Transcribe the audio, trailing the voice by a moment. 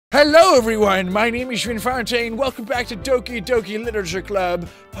Hello everyone, my name is Finfante and welcome back to Doki Doki Literature Club,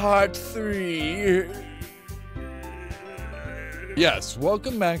 Part 3. Yes,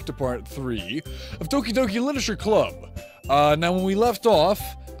 welcome back to Part 3 of Doki Doki Literature Club. Now when we left off,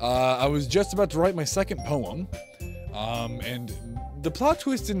 I was just about to write my second poem, and the plot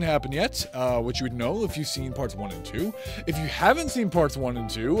twist didn't happen yet, which you would know if you've seen parts 1 and 2. If you haven't seen parts 1 and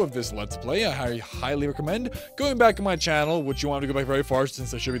 2 of this Let's Play, I highly recommend going back to my channel, which you want to go back very far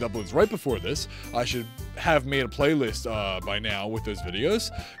since I showed you the uploads right before this. I should have made a playlist by now with those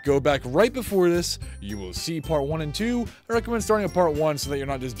videos. Go back right before this, you will see part 1 and 2. I recommend starting at part 1 so that you're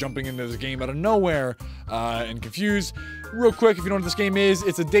not just jumping into this game out of nowhere and confused. Real quick, if you don't know what this game is,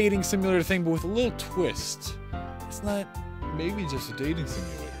 it's a dating simulator thing, but with a little twist. It's not maybe just a dating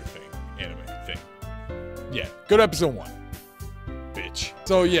simulator thing, anime thing. Yeah, go to episode 1, bitch.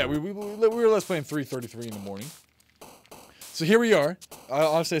 So yeah, we were Let's Playing 3:33 in the morning. So here we are.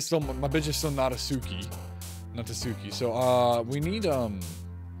 Honestly, still my bitch is still not Natsuki. So we need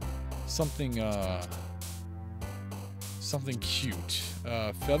something cute.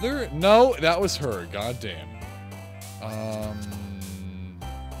 Feather? No, that was her. Goddamn.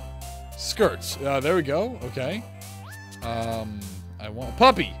 Skirts. There we go. Okay. I want a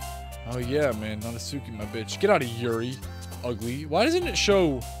puppy. Oh yeah, man, Natsuki, my bitch. Get out of Yuri, ugly. Why doesn't it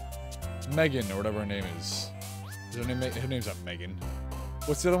show Megan or whatever her name is? Her name's not Megan.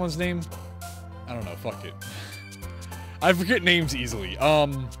 What's the other one's name? I don't know. Fuck it. I forget names easily.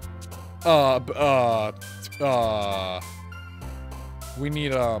 We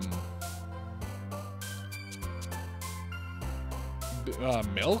need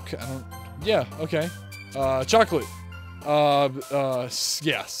milk. I don't. Yeah. Okay. Chocolate.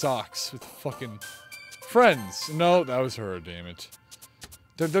 Yeah, socks with fucking friends. No, that was her, damn it.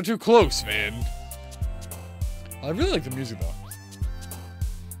 They're too close, man. I really like the music,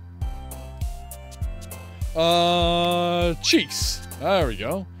 though. Cheese. There we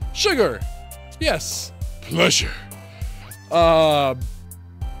go. Sugar. Yes. Pleasure. Warm.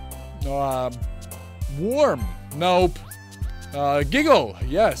 Nope. Giggle.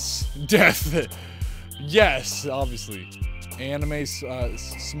 Yes. Death. Yes, obviously. Anime,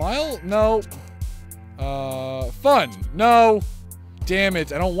 smile? No. Fun? No. Damn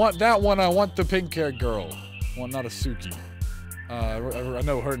it, I don't want that one, I want the pink-haired girl. I want Natsuki. I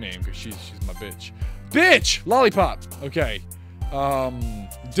know her name, because she's my bitch. Bitch! Lollipop! Okay.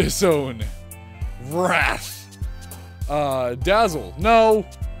 Disown. Wrath. Dazzle. No.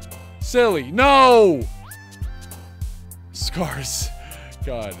 Silly. No! Scars.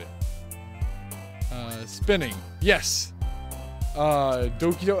 God. Spinning. Yes. Doki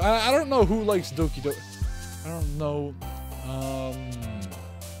Doki. I don't know who likes Doki Doki. I don't know.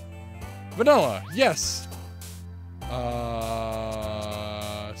 Vanilla. Yes.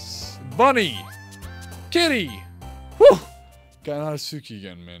 Bunny. Kitty. Whew. Got Natsuki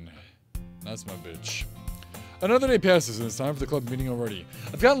again, man. That's my bitch. Another day passes and it's time for the club meeting already.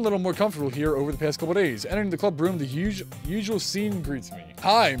 I've gotten a little more comfortable here over the past couple days. Entering the club room, the usual scene greets me.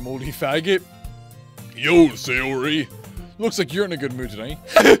 Hi, moldy faggot. Yo, Sayori. Looks like you're in a good mood today.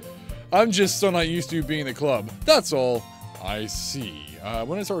 I'm just so not used to you being in the club. That's all. I see. When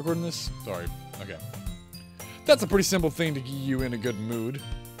did I start recording this? Sorry. Okay. That's a pretty simple thing to get you in a good mood.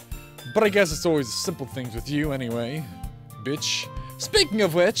 But I guess it's always simple things with you anyway. Bitch. Speaking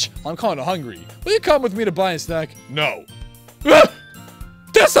of which, I'm kinda hungry. Will you come with me to buy a snack? No.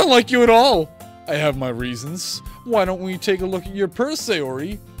 That's not like you at all. I have my reasons. Why don't we take a look at your purse,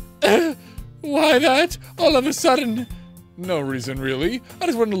 Sayori? Why that? All of a sudden? No reason, really. I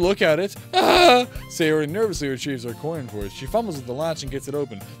just wanted to look at it. Sayori nervously retrieves her coin for it. She fumbles with the latch and gets it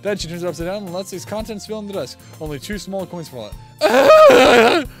open. Then she turns it upside down and lets its contents spill on the desk. Only 2 small coins fall out.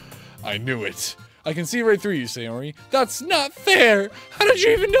 I knew it. I can see right through you, Sayori. That's not fair! How did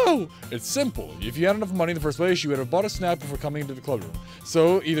you even know? It's simple. If you had enough money in the first place, you would have bought a snack before coming into the club room.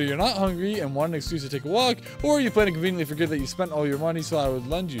 So, either you're not hungry and want an excuse to take a walk, or you plan to conveniently forget that you spent all your money so I would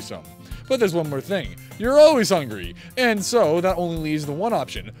lend you some. But there's one more thing. You're always hungry. And so, that only leaves the one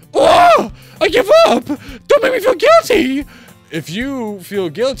option. Oh! I give up! Don't make me feel guilty! If you feel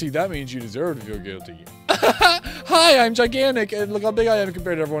guilty, that means you deserve to feel guilty. Hi, I'm gigantic, and look how big I am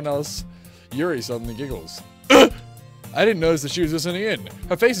compared to everyone else. Yuri suddenly giggles. I didn't notice that she was listening in.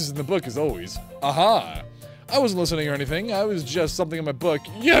 Her face is in the book as always. Aha! I wasn't listening or anything. I was just something in my book.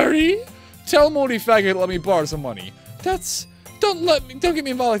 Yuri! Tell moldy faggot to let me borrow some money. Don't get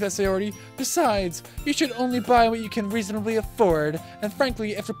me involved like that, Sayori. Besides, you should only buy what you can reasonably afford. And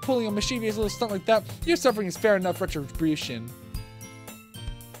frankly, after pulling a mischievous little stunt like that, your suffering is fair enough retribution.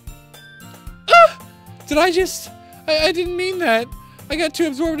 Did I didn't mean that. I got too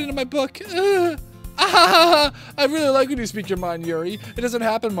absorbed into my book. I really like when you speak your mind, Yuri. It doesn't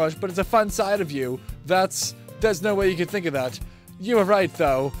happen much, but it's a fun side of you. There's no way you could think of that. You were right,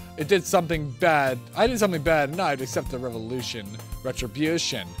 though. It did something bad. I did something bad, and I'd accept the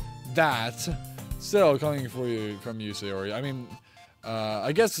retribution. That. Still coming from you, Sayori. I mean,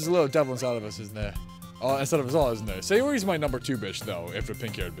 I guess there's a little devil inside of us, isn't there? Instead of us all, isn't there? Sayori's my number 2 bitch, though, after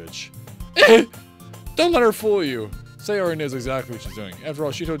pink-haired bitch. Don't let her fool you. Sayori knows exactly what she's doing. After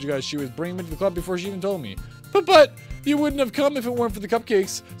all, she told you guys she was bringing me to the club before she even told me. But, you wouldn't have come if it weren't for the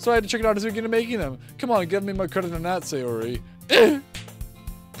cupcakes, so I had to trick Natsuki into making them. Come on, give me my credit on that, Sayori.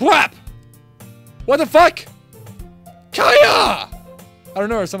 Whap! What the fuck? Kaya! I don't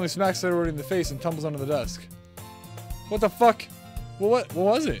know, something smacks Sayori in the face and tumbles onto the desk. What the fuck? What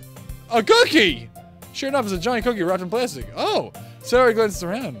was it? A cookie! Sure enough, it's a giant cookie wrapped in plastic. Oh! Sayori glances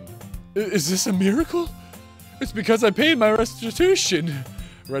around. Is this a miracle? It's because I paid my restitution.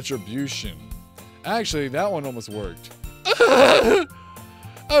 Retribution. Actually, that one almost worked. I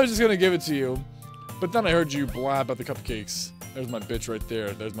was just gonna give it to you. But then I heard you blab at the cupcakes. There's my bitch right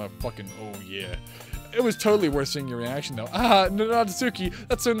there. There's my fucking, oh yeah. It was totally worth seeing your reaction though. Natsuki,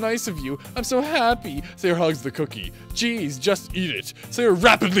 that's so nice of you. I'm so happy. Sayori hugs the cookie. Jeez, just eat it. Sayori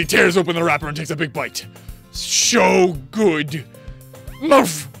rapidly tears open the wrapper and takes a big bite. So good.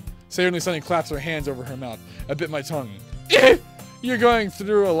 Muff! Sayori suddenly claps her hands over her mouth. I bit my tongue. You're going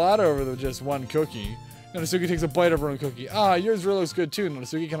through a lot over just one cookie. Natsuki takes a bite of her own cookie. Yours really looks good too,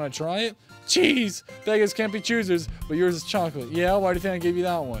 Natsuki. Can I try it? Jeez, beggars can't be choosers, but yours is chocolate. Yeah, why do you think I gave you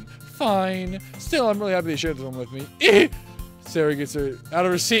that one? Fine. Still, I'm really happy they shared this one with me. Sayori gets her out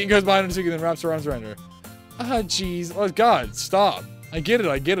of her seat and goes behind Natsuki and then wraps her arms around her. Jeez. Oh, God, stop. I get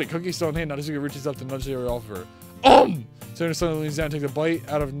it. Cookie's still in hand. Natsuki reaches up to nudge Sayori off her. Sayori suddenly leans down and takes a bite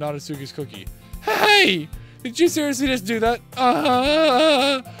out of Natsuki's cookie. Hey! Did you seriously just do that?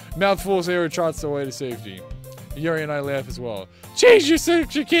 Mouthful, Sayori trots away to safety. Yuri and I laugh as well. Jeez, you're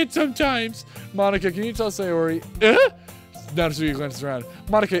such a kid sometimes. Monica, can you tell Sayori? Natsuki glances around.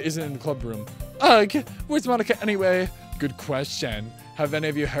 Monica isn't in the club room. Ugh, where's Monica anyway? Good question. Have any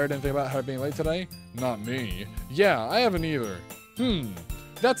of you heard anything about her being late today? Not me. Yeah, I haven't either.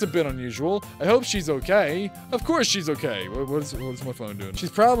 That's a bit unusual. I hope she's okay. Of course she's okay. What's my phone doing? She's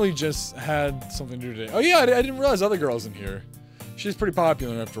probably just had something to do today. Oh yeah, I didn't realize other girls in here. She's pretty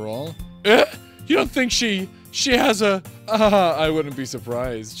popular after all. You don't think she has a... I wouldn't be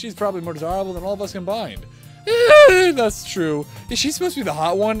surprised. She's probably more desirable than all of us combined. That's true. Is she supposed to be the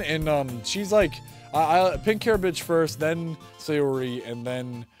hot one? And she's like... pink hair bitch first, then Sayori, and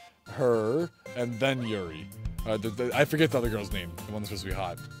then HeR, and then Yuri. I forget the other girl's name, the one that's supposed to be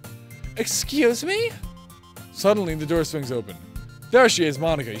hot. Excuse me? Suddenly, the door swings open. There she is,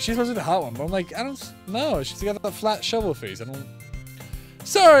 Monica. She's supposed to be the hot one, but I'm like, I don't know. She's got that flat shovel face.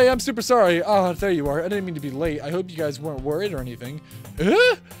 Sorry, I'm super sorry. There you are. I didn't mean to be late. I hope you guys weren't worried or anything.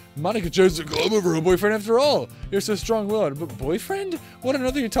 Monica chose to glove over her boyfriend after all. You're so strong-willed. But boyfriend? What on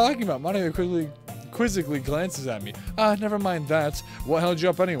earth are you talking about? Monica quizzically glances at me. Never mind that. What held you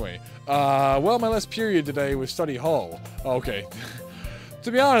up anyway? Well, my last period today was study hall. Okay.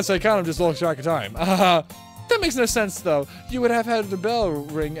 To be honest, I kind of just lost track of time. That makes no sense, though. You would have had the bell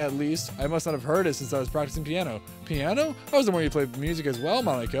ring, at least. I must not have heard it since I was practicing piano. Piano? I was the one you played music as well,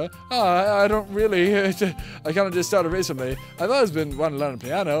 Monica. I don't really. I kind of just started recently. I've always been wanting to learn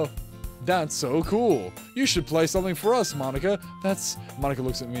piano. That's so cool. You should play something for us, Monica. Monica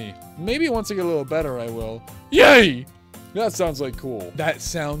looks at me. Maybe once I get a little better, I will. Yay! That sounds like cool. That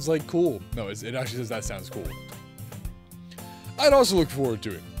sounds like cool. No, it actually says that sounds cool. I'd also look forward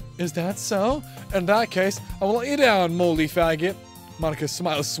to it. Is that so? In that case, I will let you down, moldy faggot. Monica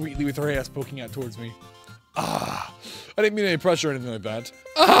smiles sweetly with her ass poking out towards me. I didn't mean any pressure or anything like that.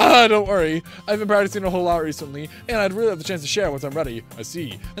 Don't worry. I've been practicing a whole lot recently, and I'd really have the chance to share once I'm ready. I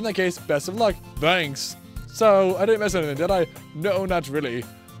see. In that case, best of luck. Thanks. So, I didn't miss anything, did I? No, not really.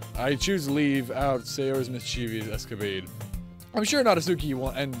 I choose to leave out Sayori's mischievous escapade. I'm sure Natsuki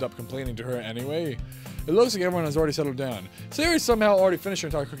will end up complaining to her anyway. It looks like everyone has already settled down. Sayori somehow already finished her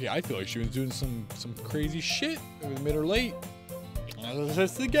entire cookie. I feel like she was doing some crazy shit. It made her late.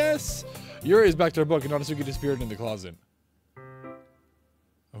 That's the guess. Yuri is back to her book, and Natsuki disappeared in the closet.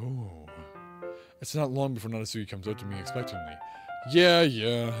 Oh. It's not long before Natsuki comes up to me expectantly.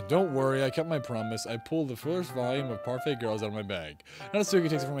 Yeah, don't worry, I kept my promise. I pulled the first volume of Parfait Girls out of my bag. Natsuki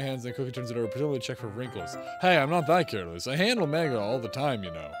takes it from my hands, and the cookie turns it over, presumably to check for wrinkles. Hey, I'm not that careless. I handle manga all the time,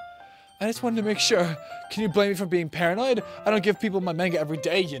 you know. I just wanted to make sure. Can you blame me for being paranoid? I don't give people my manga every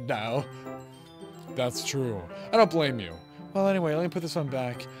day, you know. That's true. I don't blame you. Well, anyway, let me put this one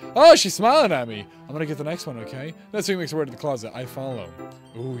back. Oh, she's smiling at me. I'm gonna get the next one, okay? Natsuki makes her way to the closet. I follow.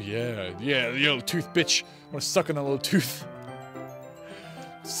 Oh, yeah. Yeah, you little tooth bitch. I wanna suck on that little tooth.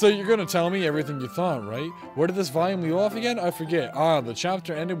 So you're gonna tell me everything you thought, right? Where did this volume leave off again? I forget. Ah, the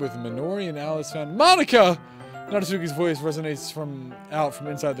chapter ended with Minori and Alice found Monica! Natsuki's voice resonates from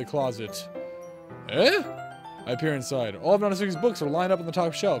inside the closet. Eh? I peer inside. All of Natsuki's books are lined up on the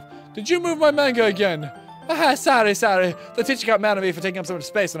top shelf. Did you move my manga again? Ah, sorry. The teacher got mad at me for taking up so much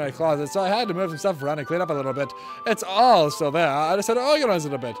space in our closet, so I had to move some stuff around and clean up a little bit. It's all still there. I just had to organize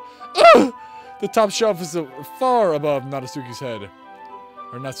it a bit. Ugh! The top shelf is far above Natsuki's head.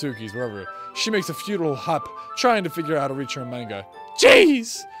 Or Natsuki's, wherever. She makes a futile hop, trying to figure out how to reach her manga.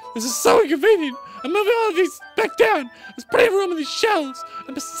 Jeez! This is so inconvenient! I'm moving all of these back down! There's plenty of room on these shelves!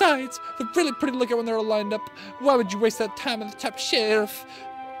 And besides, they're really pretty looking when they're all lined up. Why would you waste that time on the top shelf?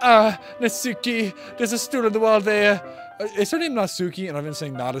 Natsuki, there's a stool on the wall there. Is her name Natsuki? And I've been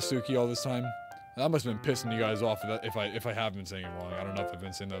saying Natsuki all this time. That must have been pissing you guys off if I have been saying it wrong. I don't know if I've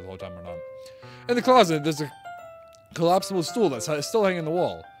been saying that the whole time or not. In the closet, there's a collapsible stool that's still hanging on the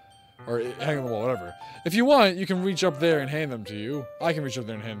wall. Or hanging on the wall, whatever. If you want, you can reach up there and hand them to you. I can reach up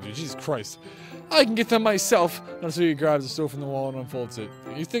there and hand them to you. Jesus Christ. I can get them myself. Natsuki grabs the stool from the wall and unfolds it.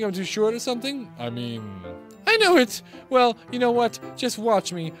 You think I'm too short or something? I mean... I know it! Well, you know what? Just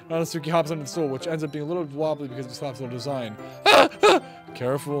watch me. Natsuki hops onto the stool, which ends up being a little wobbly because of its collapsible design.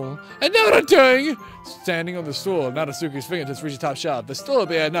 Careful. I know what I'm doing! Standing on the stool, Natsuki's fingertips reach the top shelf. The stool will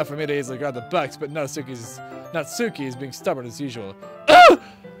be enough for me to easily grab the bucks, but Natsuki is being stubborn as usual.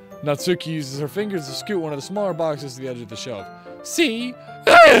 Natsuki uses her fingers to scoot one of the smaller boxes to the edge of the shelf. See?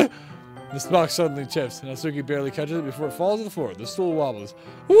 This box suddenly tips. Natsuki barely catches it before it falls to the floor. The stool wobbles.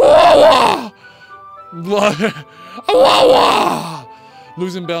 Wah-wah! Wah-wah!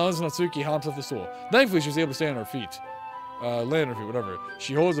 Losing balance, Natsuki hops off the stool. Thankfully, she was able to stay on her feet. Land on her feet, whatever.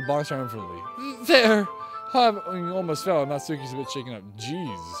 She holds the box triumphantly. There! I almost fell. Natsuki's a bit shaken up.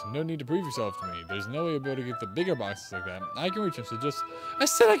 Jeez, no need to prove yourself to me. There's no way you'll be able to get the bigger boxes like that. I can reach them, so just... I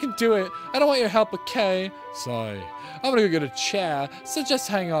said I can do it. I don't want your help, okay? Sigh. I'm gonna go get a chair, so just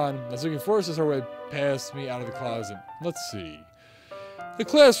hang on. Natsuki forces her way past me out of the closet. Let's see. The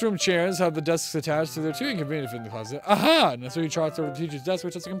classroom chairs have the desks attached, so they're too inconvenient to fit in the closet. Aha! Natsuki trots over to the teacher's desk,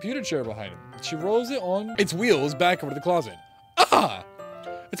 which has a computer chair behind it. She rolls it on its wheels back over to the closet. Aha!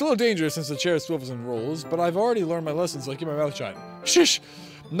 It's a little dangerous since the chair swivels and rolls, but I've already learned my lessons, so I keep my mouth shut. Shush!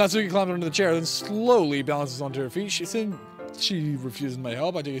 Natsuki climbs under the chair, then slowly balances onto her feet. She refuses my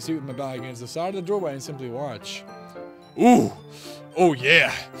help. I take a seat with my back against the side of the doorway and simply watch. Ooh! Oh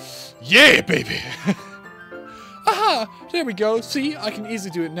yeah! Yeah, baby! Aha! There we go. See? I can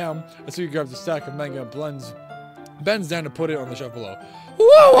easily do it now. Natsuki grabs a stack of manga and bends down to put it on the shelf below.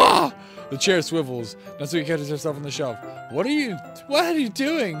 Whoa! The chair swivels. Natsuki catches herself on the shelf. What are you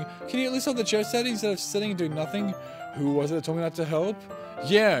doing? Can you at least hold the chair steady instead of sitting and doing nothing? Who was it that told me not to help?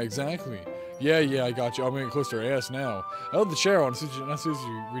 Yeah, exactly. Yeah, I got you. I'm getting close to her ass now. I hold the chair on.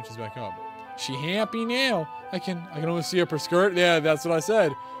 Natsuki reaches back up. She happy now? I can only see up her skirt. Yeah, that's what I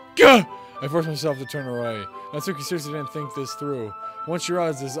said. Gah! I force myself to turn away. Natsuki seriously didn't think this through. Once she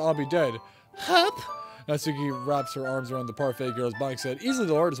realizes I'll be dead. Hup! Natsuki wraps her arms around the parfait girl's back and said, easily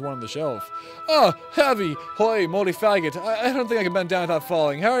the hardest one on the shelf. Ah, heavy! Hoy, moldy faggot! I don't think I can bend down without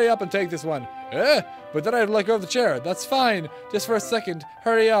falling. Hurry up and take this one. But then I'd let go of the chair. That's fine. Just for a second.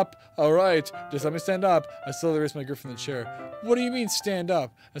 Hurry up. Alright. Just let me stand up. I slowly raise my grip from the chair. What do you mean, stand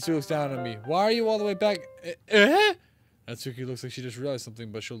up? Natsuki looks down at me. Why are you all the way back? Natsuki looks like she just realized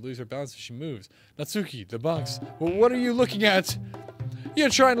something, but she'll lose her balance if she moves. Natsuki, the box. Well, what are you looking at? You're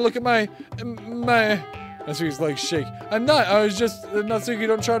trying to look at my... Natsuki's legs shake. I'm not. I was just... Natsuki,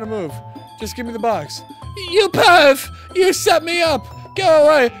 don't try to move. Just give me the box. You perv! You set me up! Go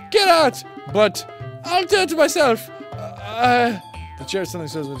away! Get out! But... I'll do it to myself! The chair suddenly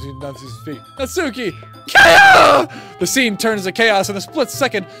shows between Natsuki's feet. Natsuki! KO! The scene turns to chaos in a split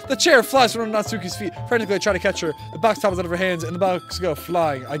second. The chair flies from Natsuki's feet. Frantically I try to catch her. The box topples out of her hands and the box goes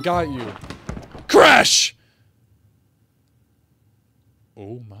flying. I got you. Crash!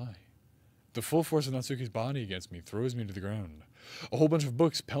 Oh my. The full force of Natsuki's body against me throws me to the ground. A whole bunch of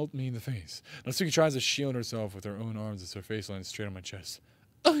books pelt me in the face. Natsuki tries to shield herself with her own arms as her face lands straight on my chest.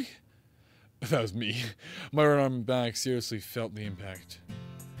 Ugh. That was me. My right arm and back seriously felt the impact.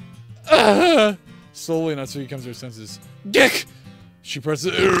 Slowly, Natsuki comes to her senses. Gick! She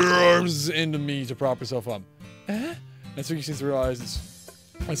presses her arms into me to prop herself up. Natsuki seems to realize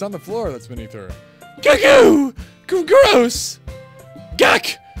it's on the floor that's beneath her. Gagoo! Gross!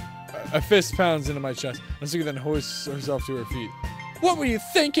 Gak! A fist pounds into my chest. Natsuki then hoists herself to her feet. What were you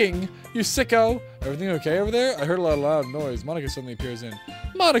thinking, you sicko? Everything okay over there? I heard a lot of loud noise. Monica suddenly appears in.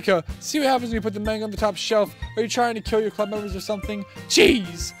 Monica, see what happens when you put the manga on the top shelf? Are you trying to kill your club members or something?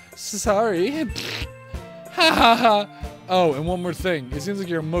 Jeez! Sorry. Ha ha ha! Oh, and one more thing. It seems like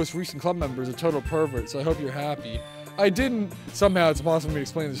your most recent club member is a total pervert, so I hope you're happy. I didn't. Somehow it's impossible for me to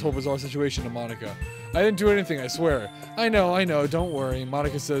explain this whole bizarre situation to Monica. I didn't do anything, I swear. I know, don't worry.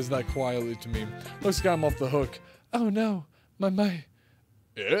 Monica says that quietly to me. Looks like I'm off the hook. Oh no, my.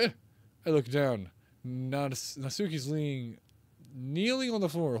 Eh? I look down. Natsuki's kneeling on the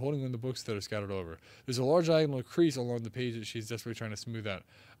floor, holding one of the books that are scattered over. There's a large diagonal crease along the page that she's desperately trying to smooth out.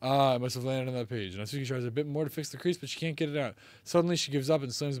 Ah, I must have landed on that page. Natsuki tries a bit more to fix the crease, but she can't get it out. Suddenly, she gives up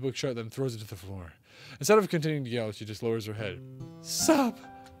and slams the book shut, then throws it to the floor. Instead of continuing to yell, she just lowers her head. Stop!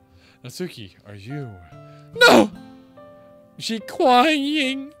 Natsuki, are you? No! She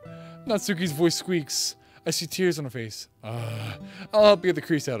crying! Natsuki's voice squeaks. I see tears on her face. I'll help you get the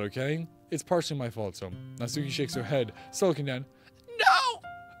crease out, okay? It's partially my fault, so. Natsuki shakes her head, still looking down. No!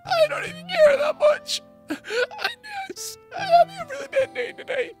 I don't even care that much! Have you really been day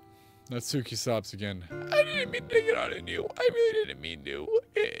today? Natsuki sobs again. I didn't mean to take it out on you. I really didn't mean to.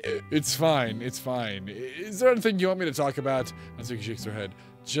 It's fine. It's fine. Is there anything you want me to talk about? Natsuki shakes her head.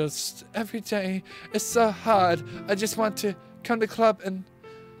 Just every day. It's so hard. I just want to come to club and...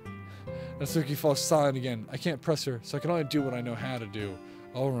 Natsuki falls silent again. I can't press her, so I can only do what I know how to do.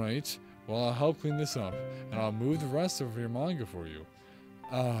 Alright. Well, I'll help clean this up, and I'll move the rest of your manga for you.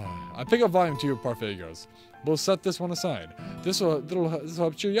 I pick up volume 2 of Parfagos. We'll set this one aside. This'll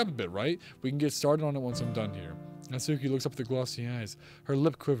help cheer you up a bit, right? We can get started on it once I'm done here. Natsuki looks up with the glossy eyes. Her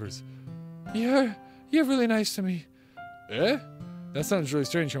lip quivers. You're really nice to me. Eh? That sounds really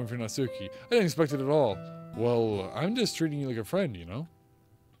strange coming from Natsuki. I didn't expect it at all. Well, I'm just treating you like a friend, you know?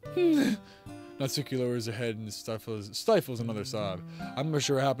 Natsuki lowers her head and stifles another sob. I'm not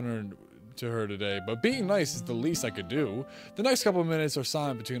sure what happened to her today, but being nice is the least I could do. The next couple of minutes are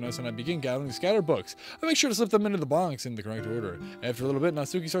silent between us, and I begin gathering the scattered books. I make sure to slip them into the box in the correct order. After a little bit,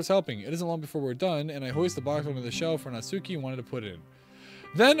 Natsuki starts helping. It isn't long before we're done, and I hoist the box onto the shelf where Natsuki wanted to put it in.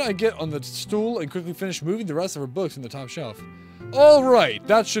 Then I get on the stool and quickly finish moving the rest of her books from the top shelf. Alright,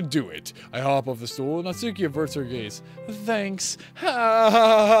 that should do it. I hop off the stool, and Natsuki averts her gaze. Thanks. Ha ha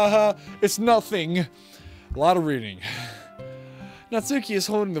ha ha. It's nothing. A lot of reading. Natsuki is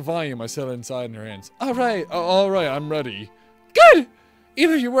holding the volume I set inside in her hands. Alright, I'm ready. Good!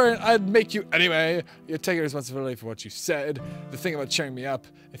 Even if you weren't, I'd make you anyway. You're taking responsibility for what you said. The thing about cheering me up,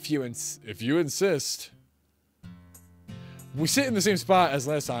 if you insist. We sit in the same spot as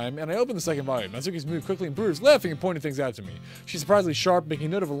last time, and I open the second volume. Natsuki's moved quickly and brooders, laughing and pointing things out to me. She's surprisingly sharp,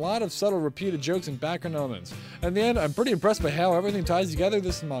 making note of a lot of subtle, repeated jokes and background elements. In the end, I'm pretty impressed by how everything ties together in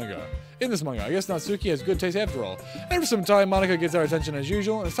this manga. I guess Natsuki has good taste after all. After some time, Monica gets our attention as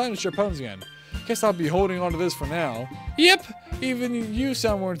usual, and it's time to share poems again. Guess I'll be holding on to this for now. Yep, even you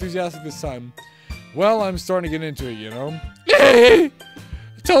sound more enthusiastic this time. Well, I'm starting to get into it, you know?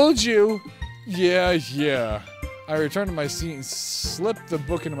 Told you! Yeah. I return to my seat and slip the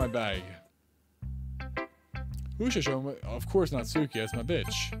book into my bag. Who should show me? Of course, Natsuki. That's my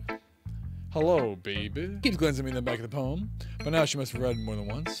bitch. Hello, baby. Keeps glancing at me in the back of the poem, but now she must have read more than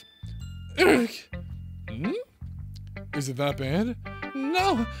once. Eric! Is it that bad?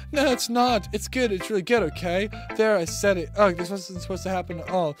 No, it's not. It's good. It's really good, okay? There, I said it. Oh, this wasn't supposed to happen at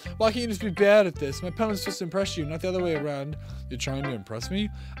all. Why can't you just be bad at this? My poem's supposed to impress you, not the other way around. You're trying to impress me?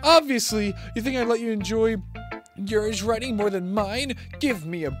 Obviously! You think I'd let you enjoy yours writing more than mine? Give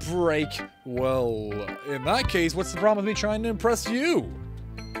me a break. Well, in that case, what's the problem with me trying to impress you?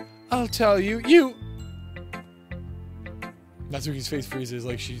 I'll tell you, Natsuki's face freezes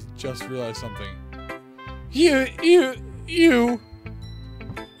like she just realized something. You're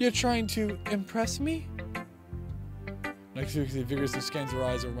trying to impress me? Natsuki vigorously scans her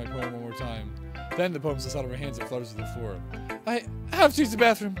eyes over my poem one more time. Then the poem slips out of her hands and flutters to the floor. I have to use the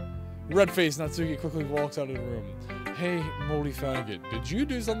bathroom. Red-faced, Natsuki quickly walks out of the room. Hey, moldy faggot, did you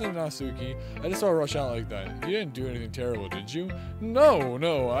do something to Natsuki? I just saw her rush out like that. You didn't do anything terrible, did you?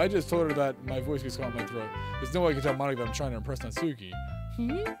 No, I just told her that my voice gets caught in my throat. There's no way I can tell Monica that I'm trying to impress Natsuki.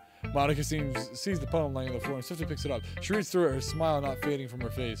 Monica sees the poem lying on the floor and swiftly picks it up. She reads through it, her smile not fading from her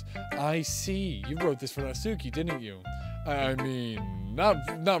face. I see. You wrote this for Natsuki, didn't you? I mean,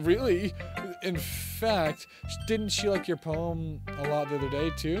 not really. In fact, didn't she like your poem a lot the other day,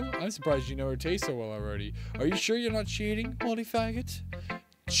 too? I'm surprised you know her taste so well already. Are you sure you're not cheating, moldy faggot?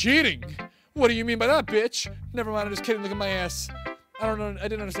 Cheating? What do you mean by that, bitch? Never mind, I'm just kidding. Look at my ass. I don't know. I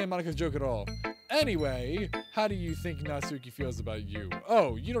didn't understand Monica's joke at all. Anyway, how do you think Natsuki feels about you?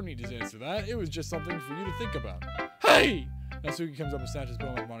 Oh, you don't need to answer that. It was just something for you to think about. Hey! Natsuki comes up and snatches the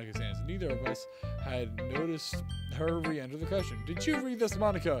poem out of Monika's hands. Neither of us had noticed her re-enter the question. Did you read this,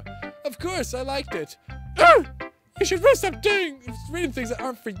 Monika? Of course, I liked it. You should really stop reading things that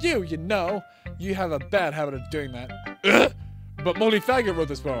aren't for you, you know. You have a bad habit of doing that. But Moldy Faggot wrote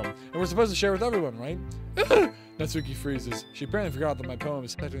this poem, and we're supposed to share with everyone, right? Natsuki freezes. She apparently forgot that my poem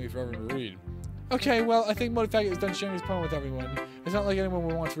is technically for everyone to read. Okay, well, I think Moldy Faggot is done sharing his poem with everyone. It's not like anyone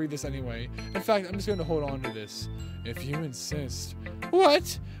would want to read this anyway. In fact, I'm just going to hold on to this. If you insist.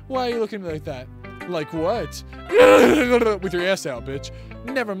 What? Why are you looking at me like that? Like what? With your ass out, bitch.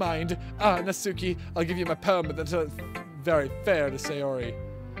 Never mind. Natsuki, I'll give you my poem, but that's not very fair to Sayori.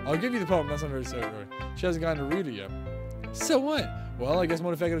 I'll give you the poem, that's not very fair. She hasn't gotten to read it yet. So what? Well, I guess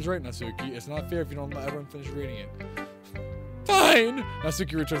Moldy Faggot is right, Natsuki. It's not fair if you don't let everyone finish reading it. Fine!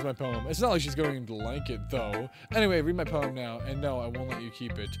 Natsuki returns my poem. It's not like she's going to like it, though. Anyway, read my poem now, and no, I won't let you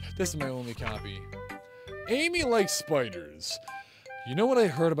keep it. This is my only copy. Amy likes spiders. You know what I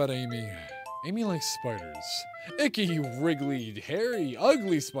heard about Amy? Amy likes spiders. Icky, wriggly, hairy,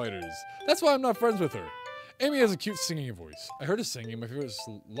 ugly spiders. That's why I'm not friends with her. Amy has a cute singing voice. I heard her singing my favorite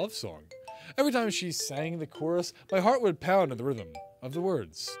love song. Every time she sang the chorus, my heart would pound to the rhythm of the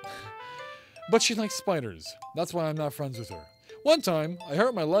words. But she likes spiders. That's why I'm not friends with her. One time, I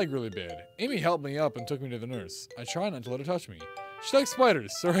hurt my leg really bad. Amy helped me up and took me to the nurse. I try not to let her touch me. She likes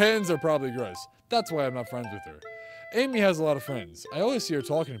spiders. Her hands are probably gross. That's why I'm not friends with her. Amy has a lot of friends. I always see her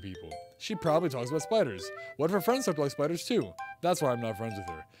talking to people. She probably talks about spiders. What if her friends start to like spiders too? That's why I'm not friends with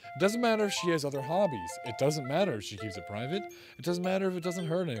her. It doesn't matter if she has other hobbies. It doesn't matter if she keeps it private. It doesn't matter if it doesn't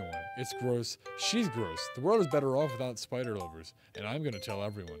hurt anyone. It's gross. She's gross. The world is better off without spider lovers. And I'm gonna tell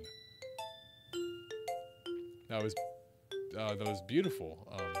everyone. That was beautiful.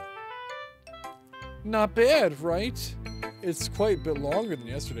 Not bad, right? It's quite a bit longer than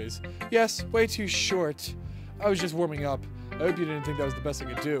yesterday's. Yes, way too short. I was just warming up. I hope you didn't think that was the best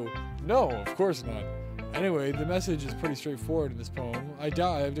I could do. No, of course not. Anyway, the message is pretty straightforward in this poem. I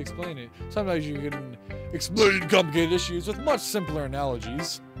doubt I have to explain it. Sometimes you can explain complicated issues with much simpler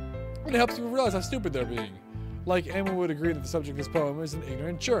analogies. And it helps people realize how stupid they're being. Like, Emma would agree that the subject of this poem is an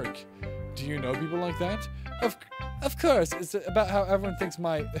ignorant jerk. Do you know people like that? Of course, it's about how everyone thinks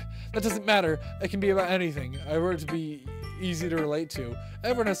that doesn't matter. It can be about anything. I were to be easy to relate to.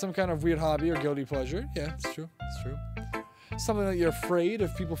 Everyone has some kind of weird hobby or guilty pleasure. Yeah, it's true. It's true. Something that you're afraid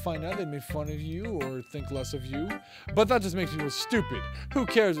if people find out they make fun of you or think less of you. But that just makes people stupid. Who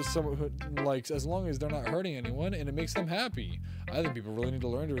cares what someone likes as long as they're not hurting anyone and it makes them happy? I think people really need to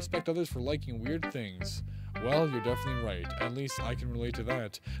learn to respect others for liking weird things. Well, you're definitely right. At least I can relate to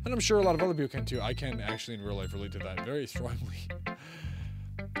that. And I'm sure a lot of other people can too. I can actually in real life relate to that very strongly.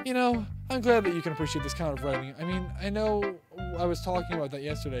 You know, I'm glad that you can appreciate this kind of writing. I mean, I know I was talking about that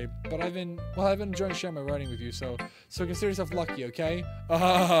yesterday, but I've been enjoying sharing my writing with you, so consider yourself lucky, okay?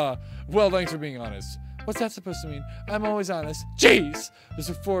 Well, thanks for being honest. What's that supposed to mean? I'm always honest. Jeez! Just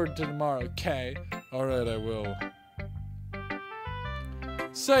look forward to tomorrow, okay? Alright, I will.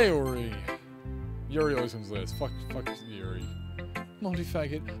 Sayori. Yuri always comes last. Fuck Yuri. Moldy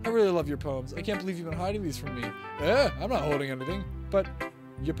Faggot, I really love your poems. I can't believe you've been hiding these from me. I'm not holding anything, but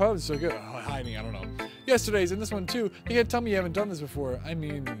your poem's so good. Hiding, I don't know. Yesterday's and this one too. You can't tell me you haven't done this before. I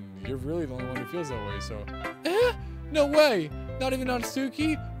mean, you're really the only one who feels that way, so. No way! Not even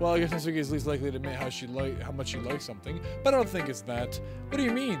Natsuki? Well, I guess Natsuki is least likely to admit how much she likes something, but I don't think it's that. What do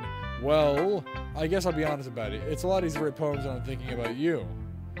you mean? Well, I guess I'll be honest about it. It's a lot easier to write poems when I'm thinking about you.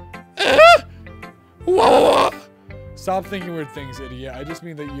 Whoa! Stop thinking weird things, idiot. I just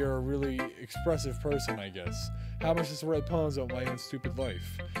mean that you're a really expressive person, I guess. How am I supposed to write poems about my own stupid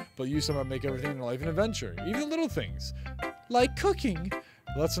life? But you somehow make everything in life an adventure. Even little things. Like cooking.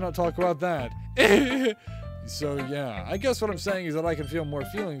 Let's not talk about that. So yeah, I guess what I'm saying is that I can feel more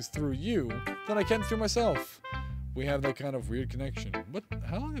feelings through you than I can through myself. We have that kind of weird connection.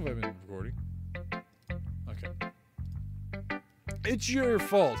 How long have I been recording? Okay. It's your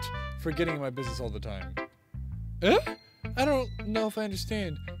fault for getting in my business all the time. I don't know if I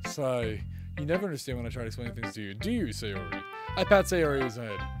understand. Sigh. You never understand when I try to explain things to you, do you, Sayori? I pat Sayori's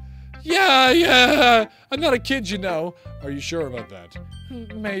head. Yeah! I'm not a kid, you know. Are you sure about that?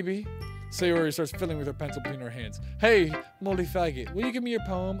 Maybe. Sayori starts fiddling with her pencil between her hands. Hey, Moldy Faggot, will you give me your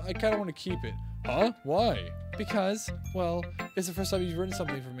poem? I kind of want to keep it. Huh? Why? Because, well, it's the first time you've written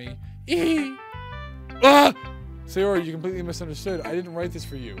something for me. Sayori, you completely misunderstood. I didn't write this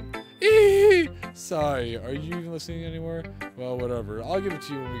for you. Sigh, are you even listening anymore? Well, whatever. I'll give it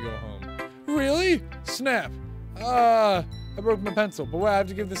to you when we go home. Really? Snap. I broke my pencil, but wait, I have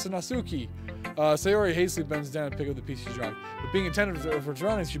to give this to Natsuki. Sayori hastily bends down and picks up the piece she dropped. But being attentive to her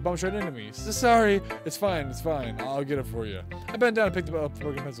surroundings, she bumps right into me. Sorry. It's fine. I'll get it for you. I bend down and pick up the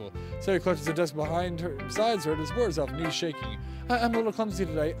broken pencil. Sayori clutches the desk besides her to support herself, knees shaking. I'm a little clumsy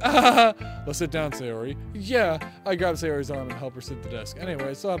today. Let's sit down, Sayori. Yeah. I grab Sayori's arm and help her sit at the desk. Anyway,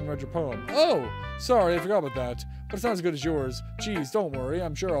 I still haven't read your poem. Oh, sorry, I forgot about that. But it's not as good as yours. Geez, don't worry.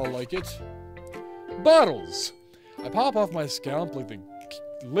 I'm sure I'll like it. Bottles. I pop off my scalp like the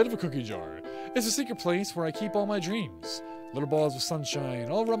lid of a cookie jar. It's a secret place where I keep all my dreams. Little balls of sunshine,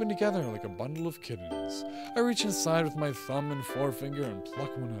 all rubbing together like a bundle of kittens. I reach inside with my thumb and forefinger and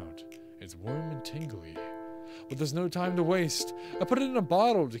pluck one out. It's warm and tingly. But there's no time to waste. I put it in a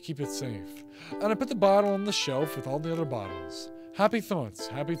bottle to keep it safe. And I put the bottle on the shelf with all the other bottles. Happy thoughts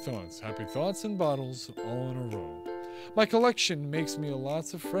and bottles all in a row. My collection makes me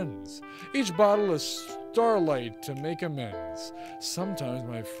lots of friends. Each bottle is starlight to make amends. Sometimes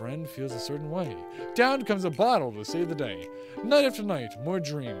my friend feels a certain way. Down comes a bottle to save the day. Night after night, more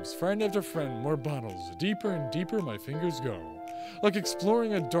dreams. Friend after friend, more bottles. Deeper and deeper my fingers go. Like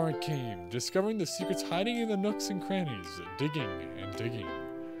exploring a dark cave, discovering the secrets hiding in the nooks and crannies. Digging and digging.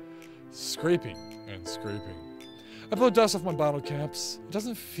 Scraping and scraping. I blow dust off my bottle caps. It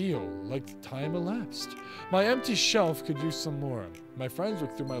doesn't feel like time elapsed. My empty shelf could use some more. My friends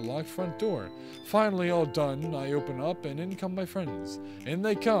look through my locked front door. Finally all done, I open up and in come my friends. In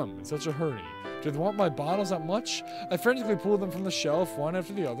they come, in such a hurry. Do they want my bottles that much? I frantically pull them from the shelf, one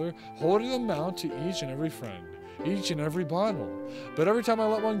after the other, holding them out to each and every friend. Each and every bottle. But every time I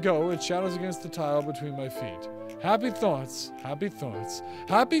let one go, it shadows against the tile between my feet. Happy thoughts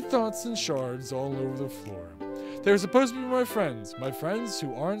and shards all over the floor. They're supposed to be my friends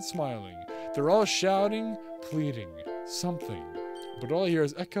who aren't smiling. They're all shouting, pleading, something. But all I hear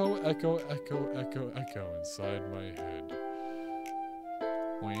is echo, echo, echo, echo, echo inside my head.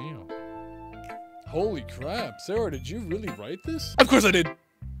 Wow. Holy crap, Sarah, did you really write this? Of course I did!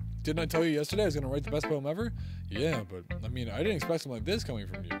 Didn't I tell you yesterday I was going to write the best poem ever? Yeah, but, I mean, I didn't expect something like this coming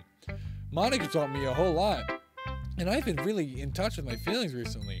from you. Monica taught me a whole lot. And I've been really in touch with my feelings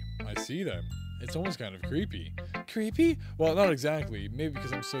recently. I see them. It's almost kind of creepy. Creepy? Well, not exactly. Maybe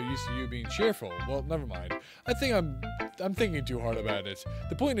because I'm so used to you being cheerful. Well, never mind. I think I'm thinking too hard about it.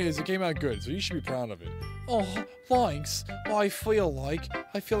 The point is, it came out good, so you should be proud of it. Oh, thanks. I feel like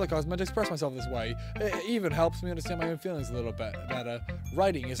I was meant to express myself this way. It even helps me understand my own feelings a little bit better.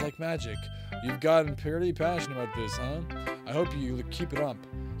 Writing is like magic. You've gotten pretty passionate about this, huh? I hope you keep it up.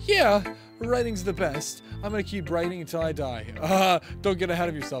 Yeah, writing's the best. I'm gonna keep writing until I die. Don't get ahead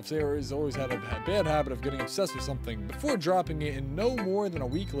of yourself. Sarah has always had a bad habit of getting obsessed with something before dropping it in no more than a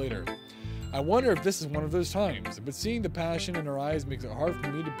week later. I wonder if this is one of those times, but seeing the passion in her eyes makes it hard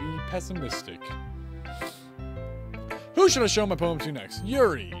for me to be pessimistic. Who should I show my poem to next?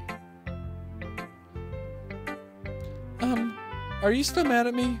 Yuri! Are you still mad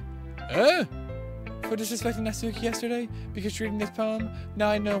at me? For disrespecting Natsuki yesterday? Because reading this poem? Now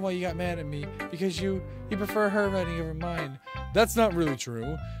I know why you got mad at me. Because you prefer her writing over mine. That's not really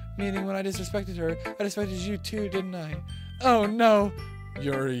true. Meaning when I disrespected her, I disrespected you too, didn't I? Oh no!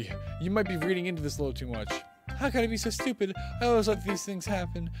 Yuri, you might be reading into this a little too much. How can I be so stupid? I always let these things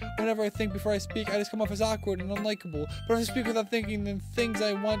happen. Whenever I think before I speak, I just come off as awkward and unlikable. But if I speak without thinking, then things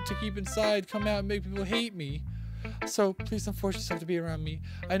I want to keep inside come out and make people hate me. So please don't force yourself to be around me.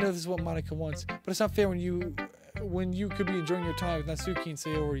 I know this is what Monica wants, but it's not fair when you could be enjoying your time with Natsuki and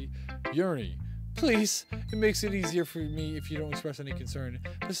Sayori. Yuri, please, it makes it easier for me if you don't express any concern.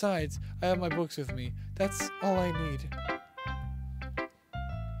 Besides, I have my books with me. That's all I need.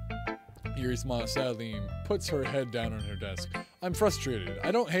 Yuri smiles sadly and puts her head down on her desk. I'm frustrated.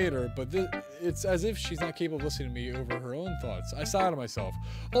 I don't hate her, but it's as if she's not capable of listening to me over her own thoughts. I sigh to myself.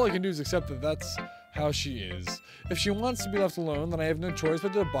 All I can do is accept that that's how she is. If she wants to be left alone, then I have no choice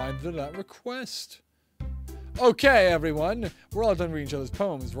but to abide to that request. Okay, everyone. We're all done reading each other's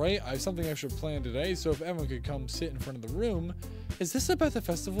poems, right? I have something extra planned today, so if everyone could come sit in front of the room. Is this about the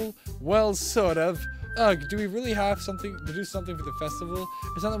festival? Well, sort of. Do we really have something to do something for the festival?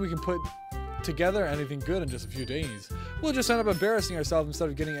 It's not that we can put together anything good in just a few days. We'll just end up embarrassing ourselves instead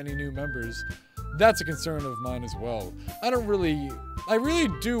of getting any new members. That's a concern of mine as well. I really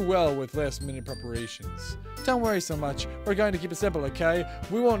do well with last-minute preparations. Don't worry so much. We're going to keep it simple, okay?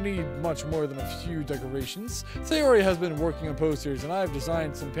 We won't need much more than a few decorations. Sayori has been working on posters, and I've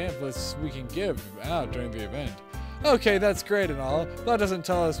designed some pamphlets we can give out during the event. Okay, that's great and all, but that doesn't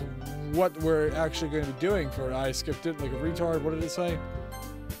tell us what we're actually going to be doing for I skipped it like a retard. What did it say?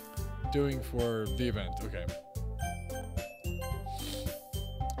 Doing for the event. Okay.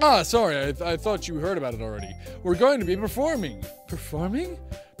 Ah, sorry, I thought you heard about it already. We're going to be performing. Performing?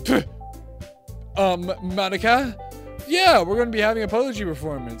 Puh. Monica? Yeah, we're going to be having a poetry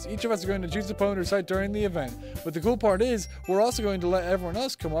performance. Each of us are going to choose a poem to recite during the event. But the cool part is, we're also going to let everyone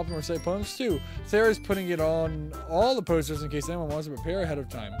else come up and recite poems too. Sarah's putting it on all the posters in case anyone wants to prepare ahead of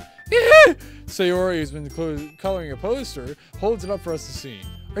time. Sayori, who's been coloring a poster, holds it up for us to see.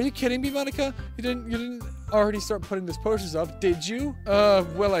 Are you kidding me, Monica? You didn't already start putting those posters up, did you?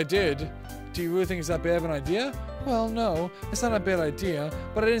 Well, I did. Do you really think it's that bad of an idea? Well, no, it's not a bad idea,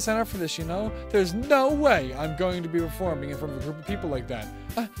 but I didn't sign up for this, you know? There's no way I'm going to be performing in front of a group of people like that.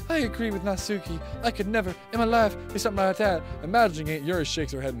 I agree with Natsuki. I could never, in my life, do something like that. Imagining it, Yuri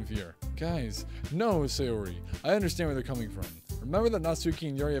shakes her head in fear. Guys, no, Sayori. I understand where they're coming from. Remember that Natsuki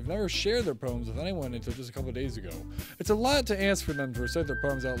and Yuri have never shared their poems with anyone until just a couple of days ago. It's a lot to ask for them to recite their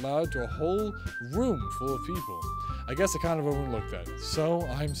poems out loud to a whole room full of people. I guess I kind of overlooked that, so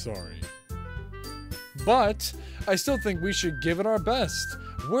I'm sorry. But I still think we should give it our best.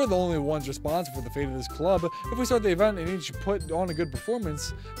 We're the only ones responsible for the fate of this club. If we start the event and each put on a good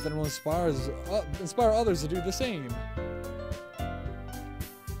performance, then it will inspire others to do the same.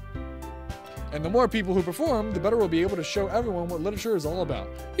 And the more people who perform, the better we'll be able to show everyone what literature is all about.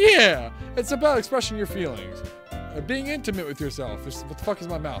 Yeah! It's about expressing your feelings. Being intimate with yourself. What the fuck is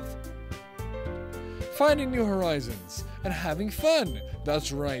my mouth? Finding new horizons. And having fun.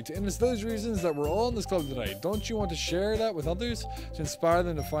 That's right. And it's those reasons that we're all in this club today. Don't you want to share that with others? To inspire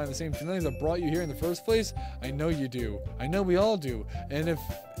them to find the same feelings that brought you here in the first place? I know you do. I know we all do. And if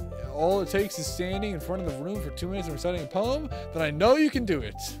all it takes is standing in front of the room for 2 minutes and reciting a poem, then I know you can do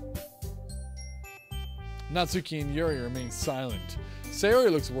it. Natsuki and Yuri remain silent.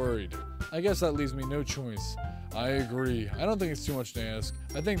 Sayori looks worried. I guess that leaves me no choice. I agree. I don't think it's too much to ask.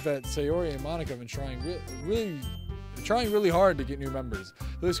 I think that Sayori and Monica have been trying really hard to get new members.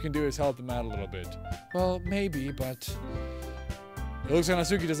 The least we can do is help them out a little bit. Well, maybe, but it looks like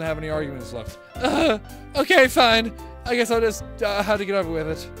Natsuki doesn't have any arguments left. Okay, fine. I guess I'll just have to get over with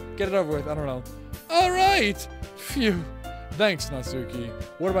it. Get it over with. I don't know. All right. Phew. Thanks, Natsuki.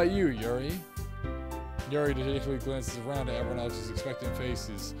 What about you, Yuri? Yuri detectively glances around at everyone else's expectant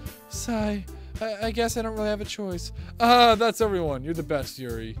faces. Sigh. I guess I don't really have a choice. That's everyone. You're the best,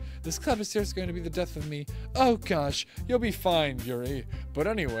 Yuri. This club is seriously going to be the death of me. Oh gosh, you'll be fine, Yuri. But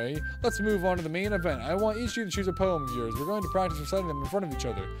anyway, let's move on to the main event. I want each of you to choose a poem of yours. We're going to practice reciting them in front of each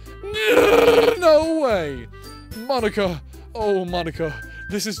other. No way! Monica! Oh, Monica,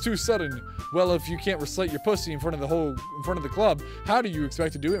 this is too sudden. Well, if you can't recite your pussy in front of the club, how do you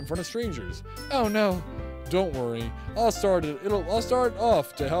expect to do it in front of strangers? Oh no. Don't worry, I'll start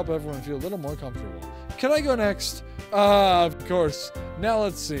off to help everyone feel a little more comfortable. Can I go next? Of course. Now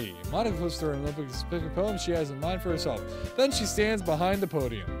let's see. Monica puts her in a specific poem she has in mind for herself. Then she stands behind the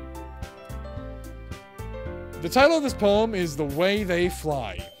podium. The title of this poem is The Way They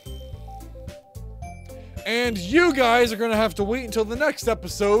Fly. And you guys are gonna have to wait until the next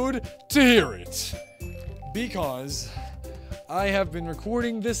episode to hear it. Because I have been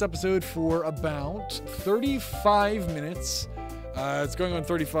recording this episode for about 35 minutes. It's going on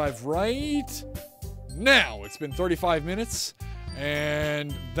 35 right now. It's been 35 minutes.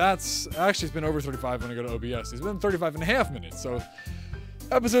 And that's actually, it's been over 35 when I go to OBS. It's been 35 and a half minutes. So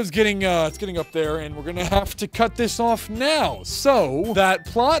episode's getting it's getting up there, and we're gonna have to cut this off now. So that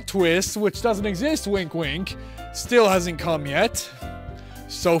plot twist, which doesn't exist, wink wink, still hasn't come yet.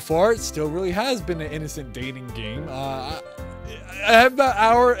 So far, it still really has been an innocent dating game. I have about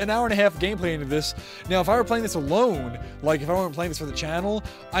an hour and a half gameplay into this. Now, if I were playing this alone, like if I weren't playing this for the channel,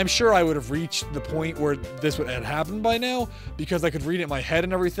 I'm sure I would have reached the point where this would have happened by now, because I could read it in my head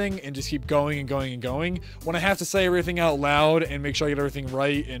and everything and just keep going and going and going. When I have to say everything out loud and make sure I get everything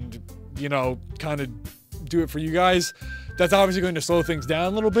right and, you know, kind of do it for you guys, that's obviously going to slow things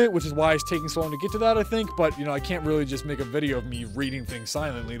down a little bit, which is why it's taking so long to get to that, I think. But, you know, I can't really just make a video of me reading things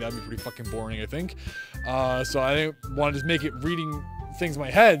silently. That'd be pretty fucking boring, I think. So I didn't want to just make it reading things in my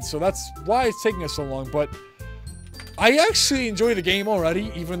head. So that's why it's taking us so long. But I actually enjoy the game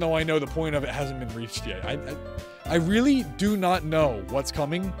already, even though I know the point of it hasn't been reached yet. I really do not know what's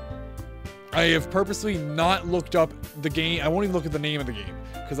coming. I have purposely not looked up the game. I won't even look at the name of the game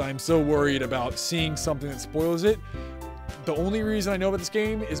because I'm so worried about seeing something that spoils it. The only reason I know about this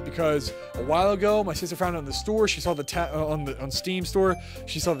game is because a while ago my sister found it in the store. She saw the on Steam store.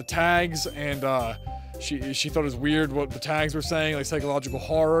 She saw the tags, and she thought it was weird what the tags were saying, like psychological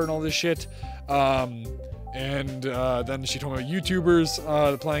horror and all this shit. Then she told me about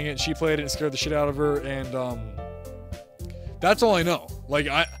YouTubers playing it. And she played it and it scared the shit out of her. And that's all I know. Like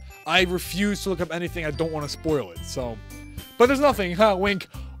I refuse to look up anything. I don't want to spoil it. So, but there's nothing. Huh? Wink.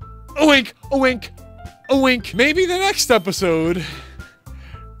 A wink. A wink. A wink. Maybe the next episode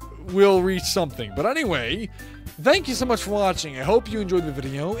we'll reach something. But anyway, thank you so much for watching. I hope you enjoyed the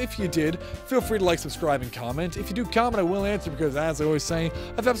video. If you did, feel free to like, subscribe, and comment. If you do comment, I will answer because, as I always say,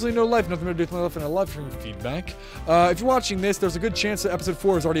 I have absolutely no life, nothing to do with my life, and I love hearing feedback. If you're watching this, there's a good chance that episode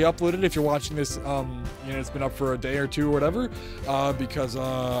 4 is already uploaded. If you're watching this, you know, it's been up for a day or two or whatever, because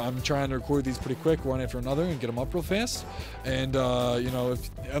I'm trying to record these pretty quick, one after another, and get them up real fast. And, you know,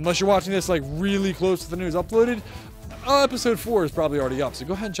 unless you're watching this, like, really close to the news uploaded, episode 4 is probably already up, so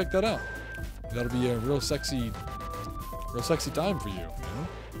go ahead and check that out. That'll be a real sexy time for you, know?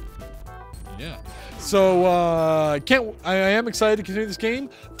 Yeah. So, I am excited to continue this game.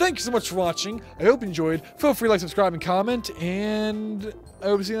 Thank you so much for watching. I hope you enjoyed. Feel free to like, subscribe, and comment, and I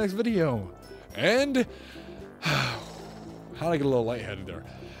hope to see you in the next video. And, how'd I get a little lightheaded there?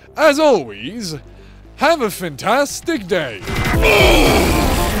 As always, have a fantastic day.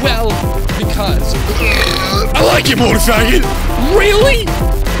 Well, because... I like it, motorfaggot! Really?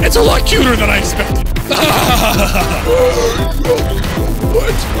 It's a lot cuter than I expected!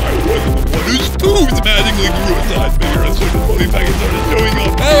 What? I wasn't the one whose boobs magically grew a size bigger as soon as the funny package started showing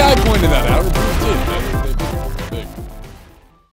up. Hey, I pointed that out.